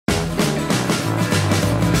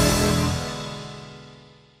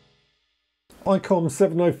Icom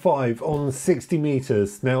 705 on 60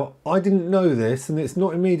 meters. Now, I didn't know this, and it's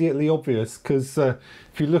not immediately obvious because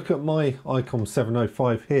if you look at my Icom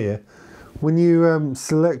 705 here, when you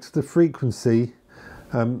select the frequency,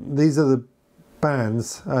 these are the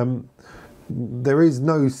bands. There is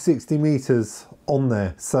no 60 meters on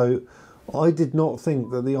there, so I did not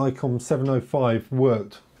think that the Icom 705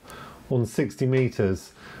 worked on 60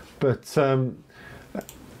 meters, but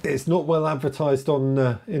it's not well advertised on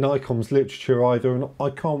in Icom's literature either, and I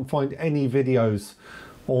can't find any videos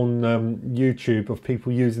on YouTube of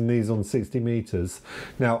people using these on 60 meters.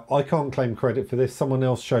 Now, I can't claim credit for this. Someone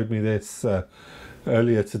else showed me this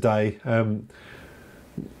earlier today, and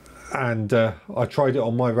I tried it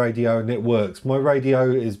on my radio and it works. My radio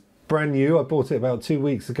is brand new. I bought it about 2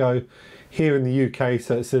 weeks ago here in the UK,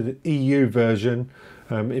 so it's an EU version.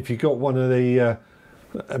 If you got one of the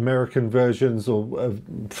American versions or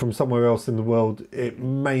from somewhere else in the world, it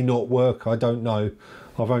may not work. I don't know.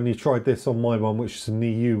 I've only tried this on my one, which is an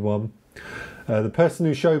EU one. The person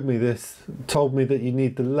who showed me this told me that you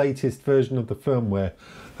need the latest version of the firmware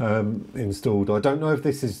installed. I don't know if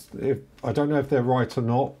this is, I don't know if they're right or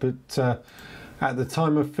not, but at the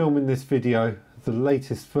time of filming this video, the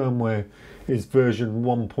latest firmware is version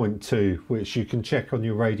 1.2, which you can check on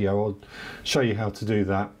your radio. I'll show you how to do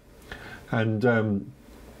that. And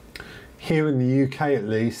here in the UK at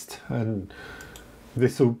least, and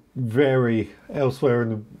this will vary elsewhere in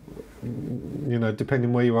the, you know,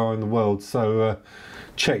 depending where you are in the world, so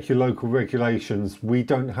check your local regulations. We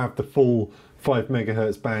don't have the full 5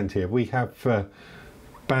 megahertz band here. We have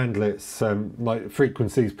bandlets, like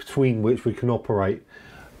frequencies between which we can operate,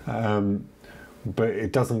 but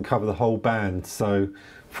it doesn't cover the whole band. So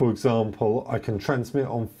for example, I can transmit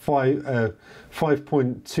on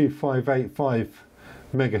 5.2585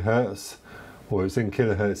 megahertz, or it's in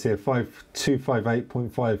kilohertz here,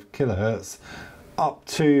 5258.5 kilohertz up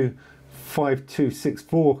to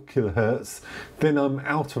 5264 kilohertz. Then I'm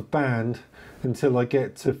out of band until I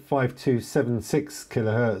get to 5276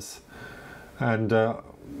 kilohertz, and I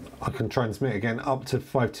can transmit again up to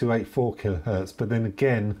 5284 kilohertz, but then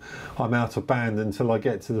again I'm out of band until I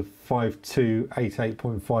get to the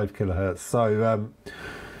 5288.5 kilohertz. So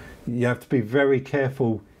you have to be very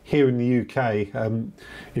careful here in the UK.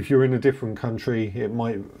 If you're in a different country, it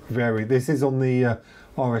might vary. This is on the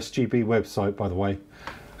RSGB website, by the way,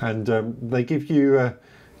 and they give you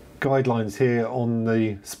guidelines here on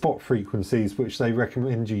the spot frequencies which they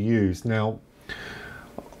recommend you use. Now,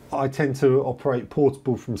 I tend to operate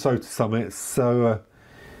portable from SOTA Summits, so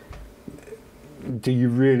do you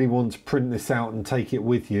really want to print this out and take it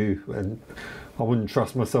with you? And I wouldn't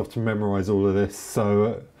trust myself to memorize all of this,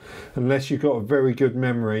 so unless you've got a very good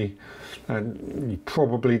memory, and you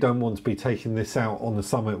probably don't want to be taking this out on the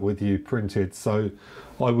Summit with you printed, so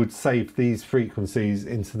I would save these frequencies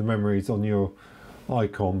into the memories on your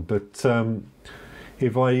Icom. But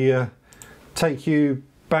if I take you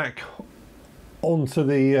back onto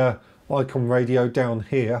the Icom radio down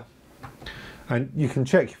here, and you can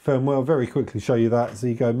check your firmware, I'll very quickly show you that. So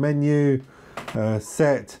you go menu,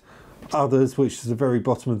 set, others, which is the very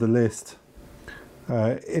bottom of the list,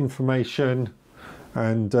 information,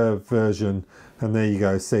 and version, and there you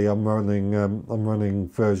go. See, I'm running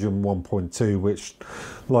version 1.2, which,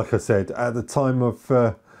 like I said, at the time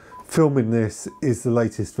of filming this, is the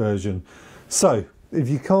latest version. So if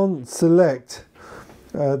you can't select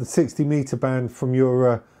the 60 meter band from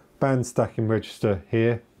your band stacking register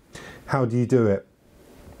here, how do you do it?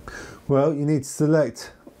 Well, you need to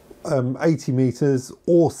select 80 meters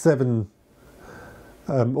or 7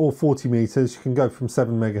 or 40 meters. You can go from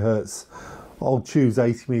 7 megahertz. I'll choose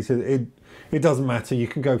 80 meters. It doesn't matter. You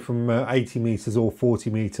can go from 80 meters or 40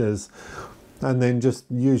 meters, and then just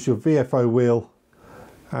use your VFO wheel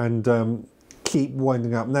and keep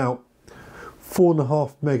winding up. Now,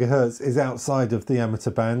 4.5 megahertz is outside of the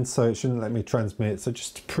amateur band, so it shouldn't let me transmit. So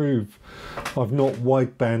just to prove I've not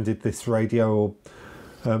widebanded this radio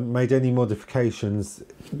or made any modifications,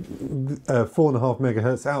 4.5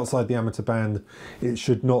 megahertz outside the amateur band, it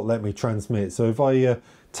should not let me transmit. So if I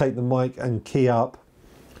take the mic and key up,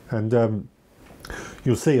 and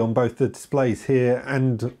you'll see on both the displays here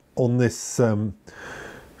and on this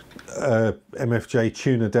MFJ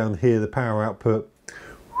tuner down here, the power output,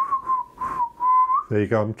 there you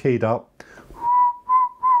go, I'm keyed up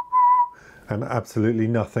and absolutely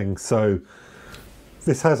nothing. So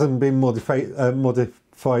this hasn't been modified.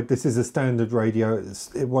 This is a standard radio.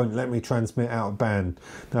 It won't let me transmit out of band.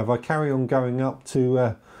 Now if I carry on going up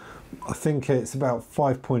to I think it's about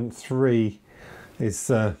 5.3 is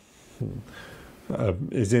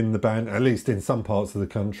in the band, at least in some parts of the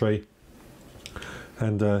country,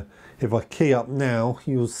 And if I key up now,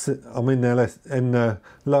 you'll see I'm in the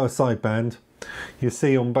lower sideband. You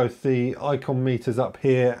see on both the Icom meters up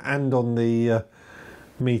here and on the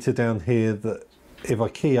meter down here that if I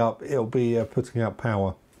key up, it'll be putting out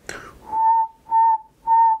power.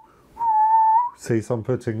 See, so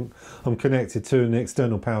I'm connected to an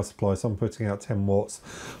external power supply, so I'm putting out 10 watts.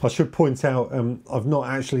 I should point out, I've not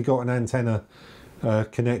actually got an antenna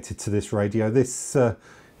connected to this radio. This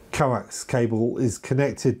coax cable is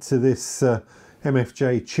connected to this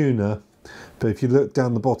MFJ tuner, but if you look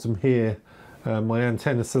down the bottom here, my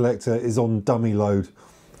antenna selector is on dummy load.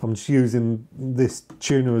 I'm just using this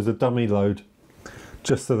tuner as a dummy load,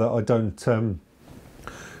 just so that I don't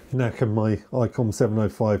knacker my Icom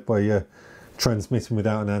 705 by transmitting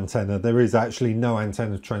without an antenna. There is actually no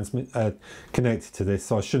antenna connected to this,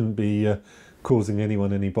 so I shouldn't be causing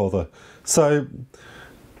anyone any bother. So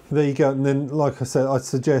there you go. And then, like I said, I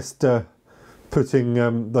suggest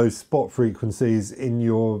putting those spot frequencies in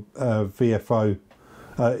your VFO,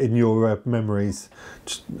 in your memories,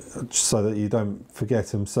 just so that you don't forget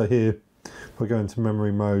them. So here, if I go into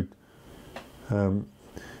memory mode,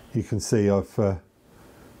 you can see I've put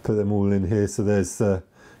them all in here. So there's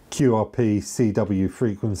QRP CW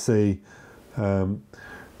frequency,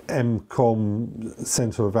 MCOM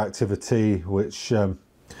center of activity, which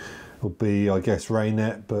will be, I guess,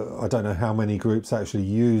 RayNet, but I don't know how many groups actually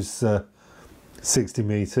use 60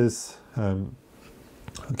 meters. I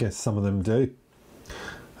guess some of them do.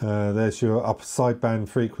 There's your upper sideband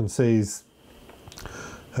frequencies,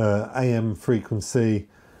 AM frequency,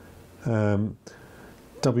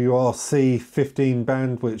 WRC 15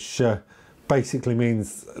 band, which basically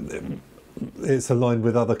means it's aligned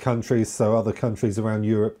with other countries, so other countries around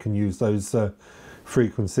Europe can use those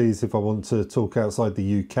frequencies if I want to talk outside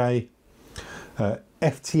the UK.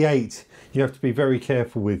 FT8 you have to be very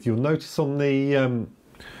careful with. You'll notice on the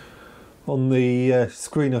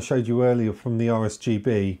screen I showed you earlier from the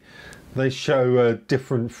RSGB, they show a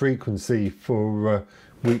different frequency for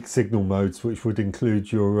weak signal modes, which would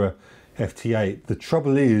include your FT8. The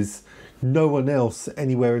trouble is, no one else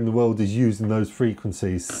anywhere in the world is using those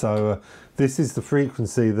frequencies, so this is the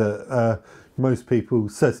frequency that most people,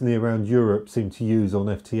 certainly around Europe, seem to use on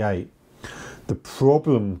FT8. The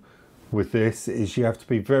problem with this is you have to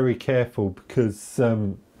be very careful, because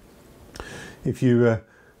if you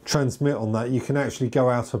transmit on that, you can actually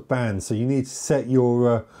go out of band, so you need to set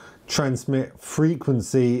your transmit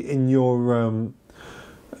frequency in your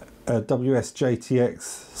WSJTX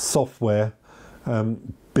software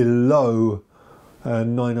below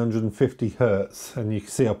 950 Hertz, and you can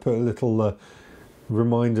see I put a little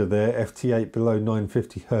reminder there, FT8 below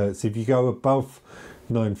 950 Hertz. If you go above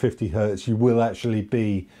 950 Hertz, you will actually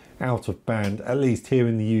be out of band, at least here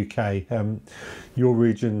in the UK. Your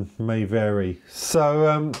region may vary.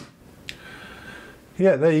 So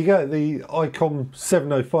yeah, there you go, the Icom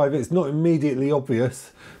 705. It's not immediately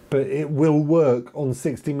obvious, but it will work on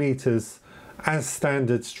 60 meters as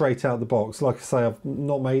standard straight out the box. Like I say, I've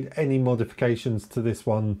not made any modifications to this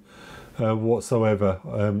one whatsoever.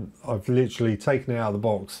 I've literally taken it out of the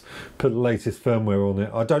box, put the latest firmware on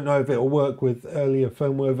it. I don't know if it'll work with earlier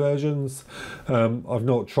firmware versions. I've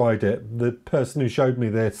not tried it. The person who showed me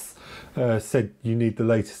this said you need the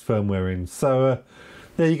latest firmware in. So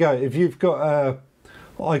there you go. If you've got a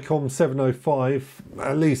Icom 705,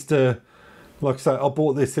 at least like I say, I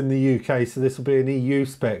bought this in the UK, so this will be an EU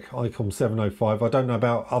spec Icom 705. I don't know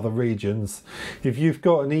about other regions. If you've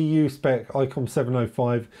got an EU spec Icom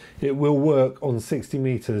 705, it will work on 60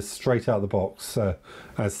 meters straight out of the box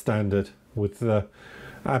as standard, with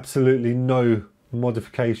absolutely no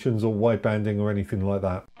modifications or widebanding or anything like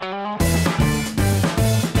that.